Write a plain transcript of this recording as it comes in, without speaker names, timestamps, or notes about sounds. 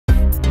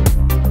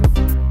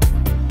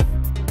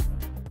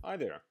Hi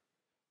there.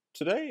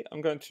 Today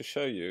I'm going to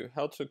show you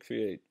how to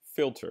create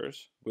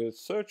filters with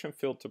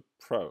Search&Filter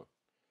Pro.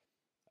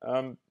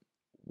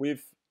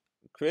 We've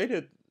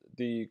created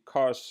the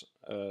cars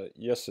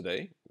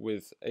yesterday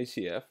with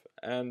ACF,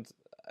 and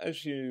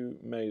as you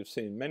may have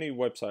seen, many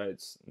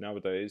websites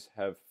nowadays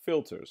have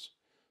filters.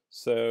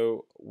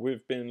 So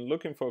we've been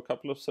looking for a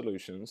couple of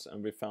solutions,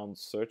 and we found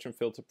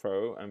Search&Filter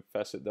Pro and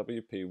Facet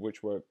WP,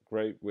 which work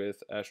great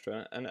with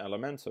Astra and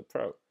Elementor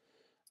Pro.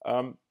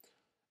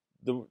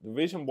 The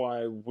reason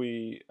why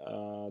we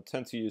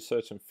tend to use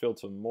Search and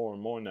Filter more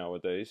and more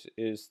nowadays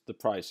is the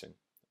pricing.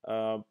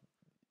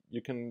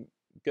 You can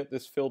get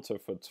this filter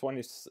for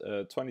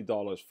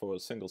 $20 for a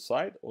single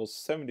site or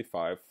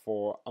 $75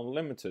 for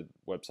unlimited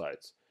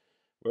websites.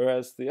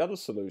 Whereas the other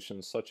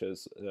solutions, such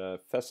as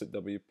Facet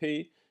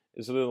WP,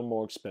 is a little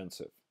more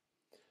expensive.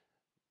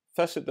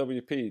 Facet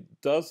WP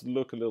does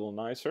look a little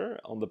nicer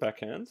on the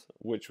back end,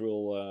 which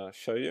we'll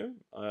show you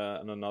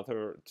in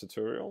another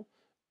tutorial,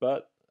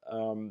 but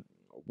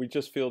we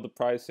just feel the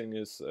pricing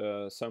is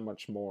so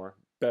much more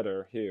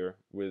better here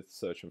with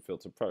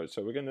Search&Filter Pro.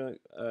 So we're going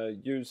to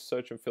use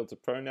Search&Filter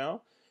Pro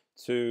now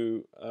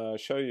to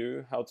show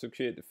you how to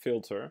create a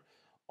filter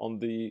on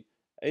the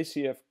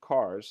ACF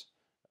cars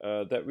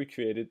that we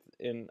created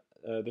in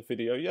the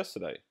video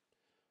yesterday.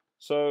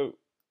 So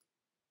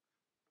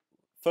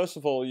first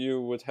of all,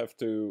 you would have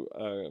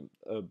to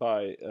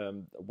buy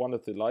one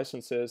of the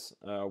licenses.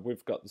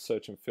 We've got the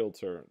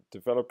Search&Filter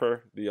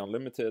Developer, the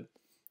unlimited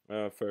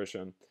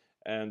version,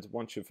 and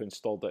once you've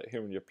installed that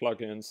here in your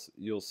plugins,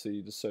 you'll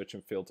see the Search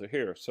and Filter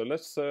here. So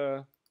let's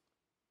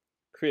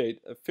create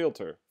a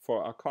filter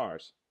for our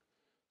cars.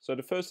 So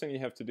the first thing you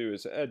have to do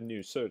is add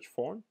new search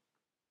form.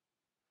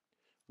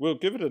 We'll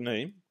give it a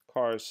name,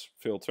 Cars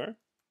Filter,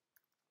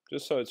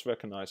 just so it's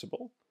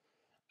recognizable.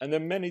 And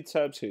there are many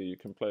tabs here you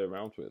can play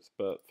around with.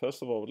 But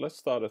first of all, let's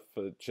start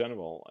with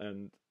general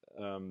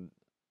and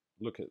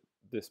look at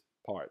this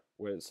part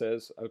where it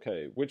says,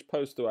 okay, which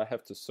post do I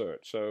have to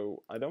search?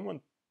 So I don't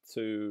want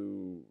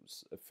to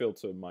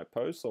filter my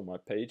posts or my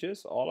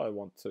pages. All I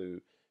want to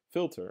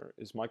filter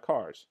is my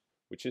cars,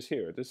 which is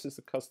here. This is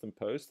the custom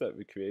post that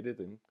we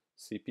created in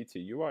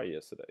CPT UI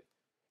yesterday.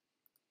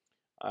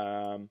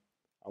 I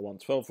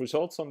want 12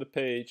 results on the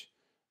page.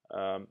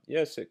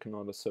 Yes, it can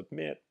auto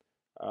submit.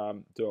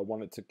 Do I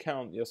want it to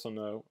count? Yes or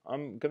no?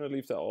 I'm going to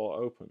leave that all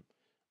open.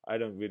 I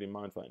don't really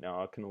mind right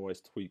now. I can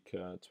always tweak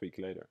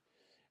later.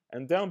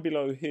 And down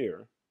below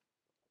here,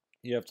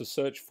 you have the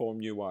search form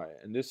UI,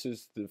 and this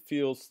is the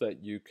fields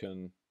that you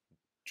can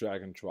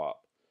drag and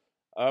drop.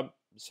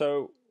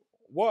 So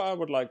what I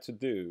would like to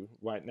do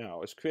right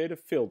now is create a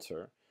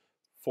filter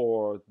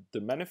for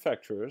the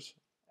manufacturers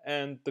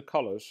and the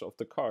colors of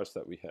the cars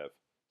that we have.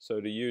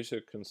 So the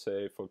user can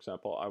say, for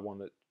example,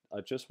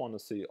 I just want to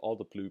see all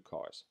the blue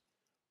cars,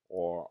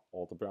 or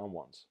all the brown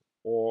ones,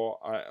 or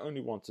I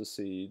only want to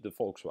see the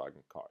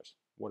Volkswagen cars,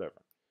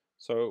 whatever.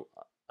 So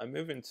I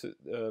move into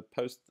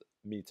post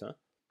meter,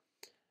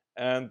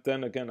 and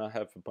then again I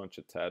have a bunch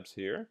of tabs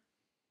here.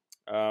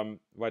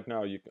 Right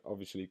now you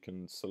obviously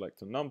can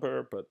select a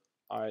number, but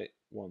I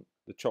want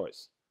the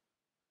choice.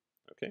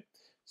 Okay,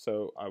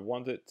 so I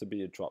want it to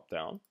be a drop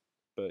down,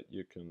 but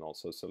you can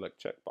also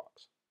select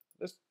checkbox.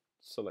 Let's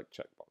select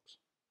checkbox,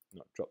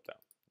 not drop down,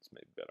 it's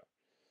maybe better.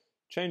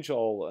 Change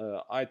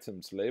all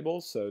items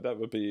labels, so that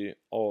would be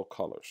all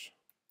colors.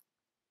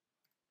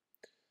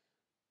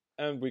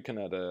 And we can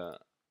add a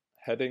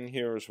heading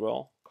here as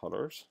well,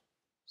 colors.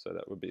 So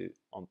that would be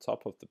on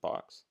top of the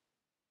box.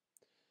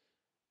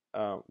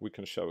 We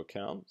can show a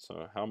count,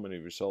 so how many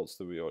results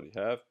do we already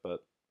have,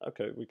 but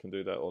okay, we can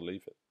do that or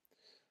leave it.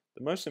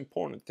 The most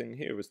important thing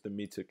here is the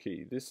meter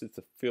key. This is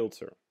the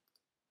filter.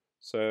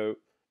 So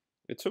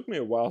it took me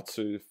a while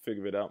to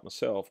figure it out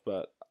myself,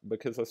 but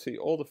because I see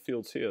all the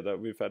fields here that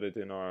we've added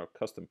in our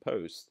custom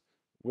post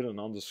with an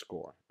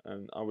underscore,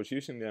 and I was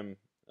using them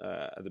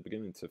at the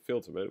beginning to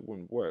filter, but it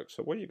wouldn't work.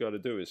 So what you got to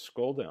do is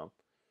scroll down,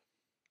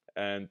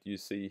 and you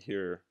see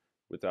here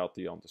without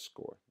the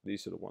underscore.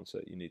 These are the ones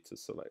that you need to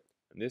select.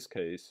 In this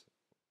case,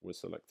 we're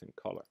selecting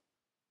color.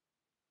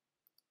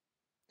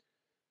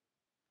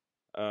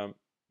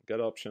 Get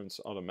options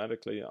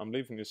automatically. I'm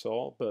leaving this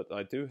all, but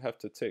I do have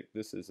to tick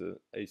this is an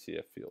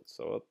ACF field,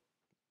 so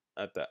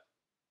I'll add that.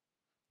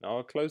 Now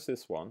I'll close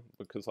this one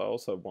because I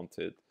also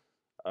wanted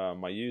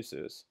my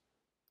users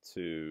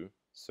to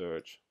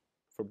search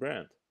for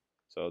brand.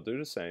 So I'll do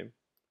the same,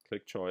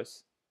 click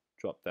choice,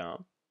 drop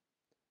down,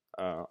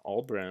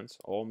 all brands,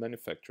 all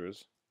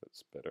manufacturers,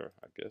 that's better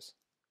I guess.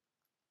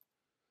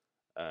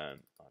 And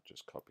I'll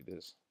just copy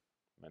this,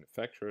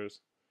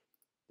 manufacturers,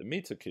 the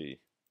meter key,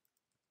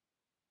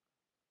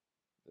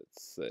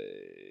 let's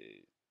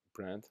say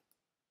brand.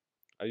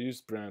 I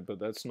used brand, but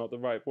that's not the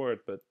right word,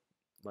 but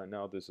right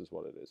now this is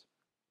what it is.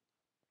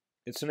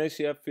 It's an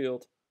ACF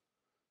field.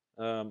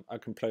 I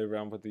can play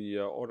around with the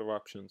order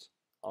options.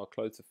 I'll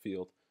close the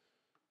field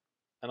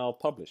and I'll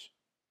publish.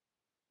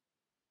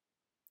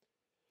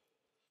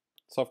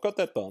 So I've got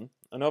that done,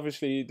 and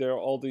obviously there are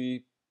all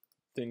the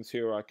things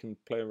here I can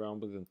play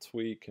around with and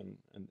tweak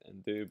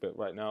and do, but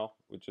right now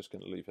we're just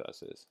going to leave it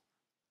as is.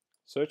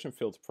 Search and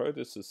Filter Pro,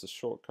 this is the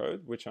short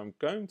code which I'm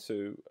going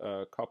to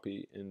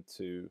copy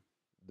into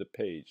the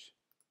page,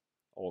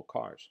 all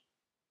cars.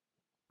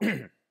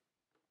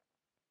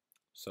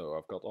 So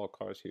I've got all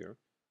cars here.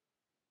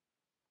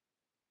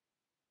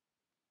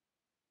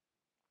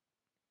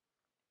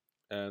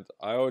 And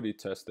I already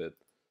tested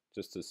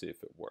just to see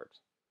if it works.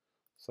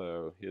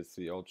 So here's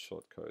the old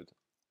shortcode.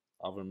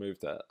 I'll remove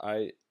that.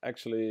 I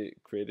actually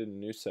created a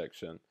new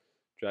section,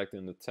 dragged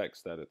in the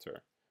text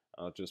editor.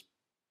 I'll just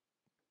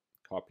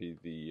copy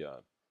the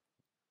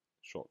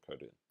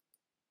shortcode in.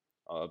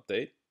 I'll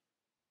update.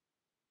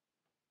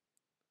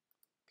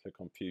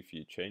 Click on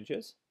Preview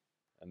Changes.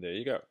 And there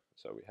you go.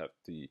 So we have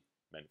the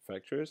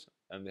manufacturers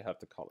and they have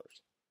the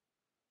colors.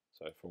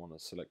 So if I want to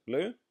select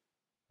blue,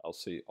 I'll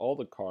see all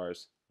the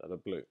cars that are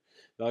blue.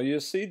 Now you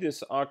see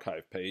this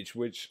archive page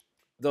which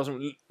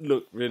doesn't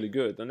look really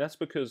good, and that's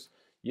because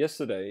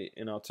yesterday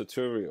in our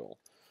tutorial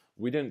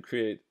we didn't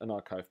create an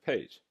archive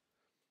page.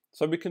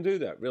 So we can do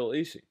that real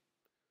easy.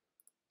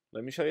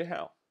 Let me show you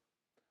how.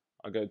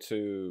 I'll go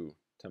to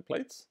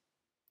Templates,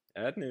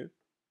 Add New.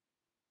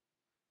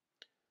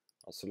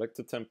 I'll select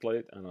the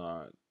template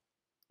and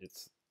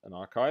it's an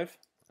archive.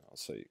 I'll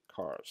say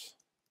Cars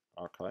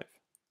Archive,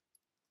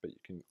 but you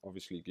can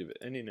obviously give it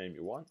any name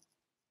you want.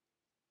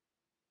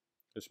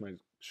 Just make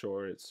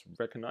sure it's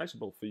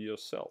recognizable for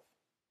yourself.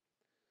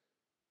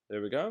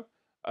 There we go.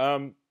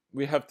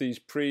 We have these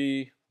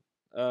pre-made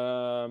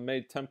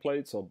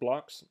templates or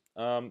blocks.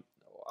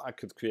 I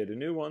could create a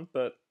new one,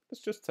 but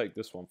let's just take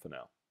this one for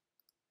now.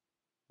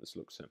 This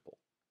looks simple.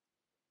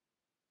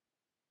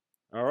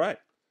 All right.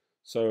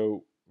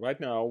 So right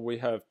now we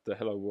have the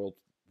Hello World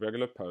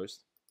regular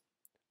post.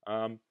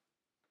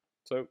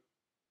 So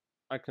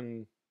I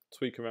can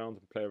tweak around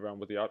and play around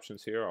with the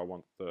options here. I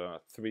want the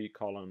 3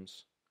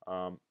 columns.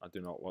 I do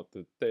not want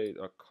the date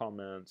or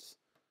comments.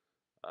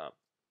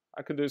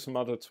 I can do some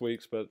other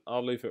tweaks, but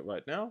I'll leave it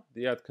right now.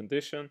 The add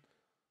condition,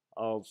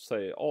 I'll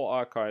say all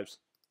archives.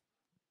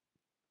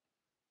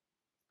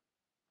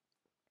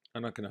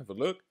 And I can have a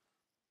look.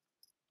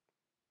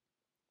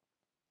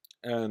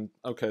 And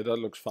okay, that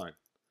looks fine.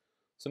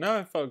 So now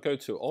if I go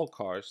to all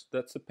cars,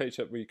 that's the page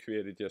that we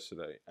created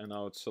yesterday. And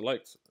I would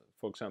select,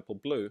 for example,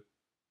 blue.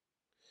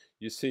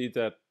 You see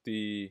that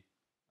the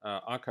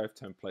archive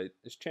template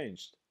is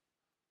changed.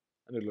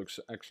 And it looks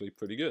actually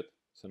pretty good.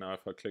 So now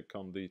if I click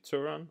on the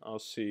Turan, I'll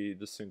see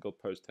the single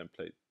post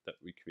template that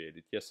we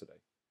created yesterday.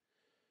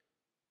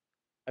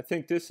 I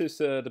think this is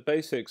the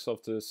basics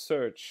of the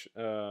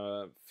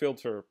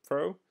Search&Filter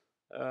Pro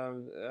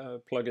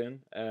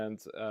plugin, and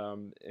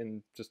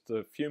in just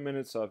a few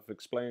minutes I've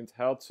explained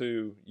how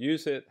to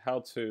use it, how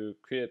to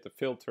create the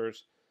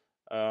filters,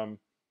 and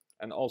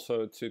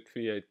also to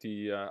create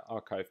the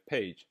archive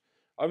page.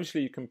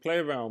 Obviously you can play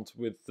around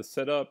with the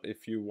setup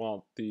if you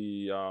want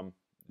the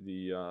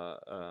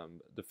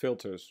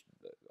filters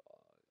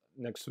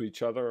next to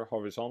each other,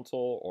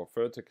 horizontal or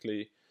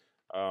vertically.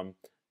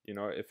 You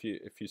know, if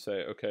you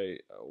say, okay,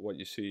 what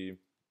you see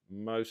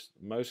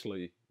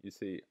mostly you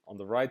see on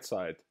the right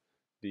side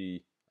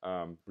the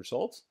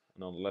results,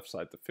 and on the left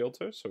side the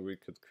filter. So we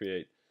could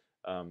create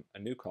a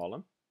new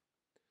column.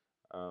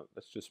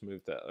 Let's just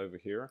move that over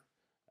here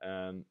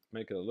and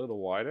make it a little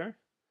wider,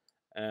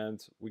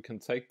 and we can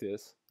take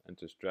this and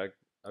just drag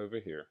over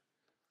here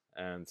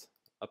and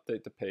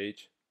update the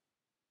page.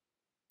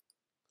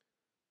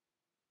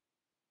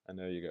 And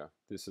there you go.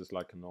 This is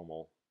like a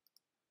normal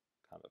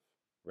kind of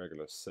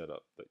regular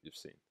setup that you've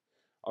seen.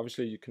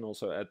 Obviously you can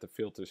also add the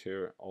filters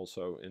here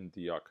also in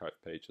the archive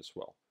page as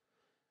well.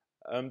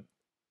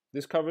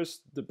 This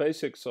covers the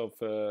basics of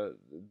the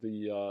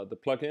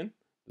plugin,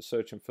 the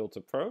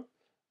Search&Filter Pro.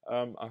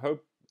 I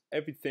hope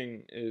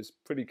everything is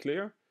pretty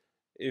clear.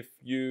 If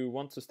you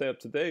want to stay up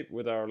to date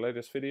with our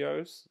latest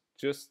videos,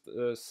 just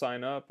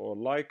sign up or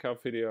like our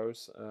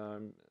videos.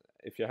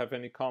 If you have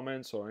any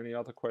comments or any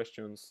other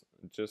questions,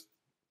 just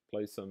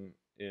place them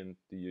in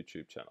the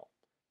YouTube channel.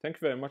 Thank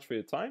you very much for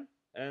your time,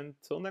 and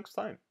till next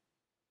time.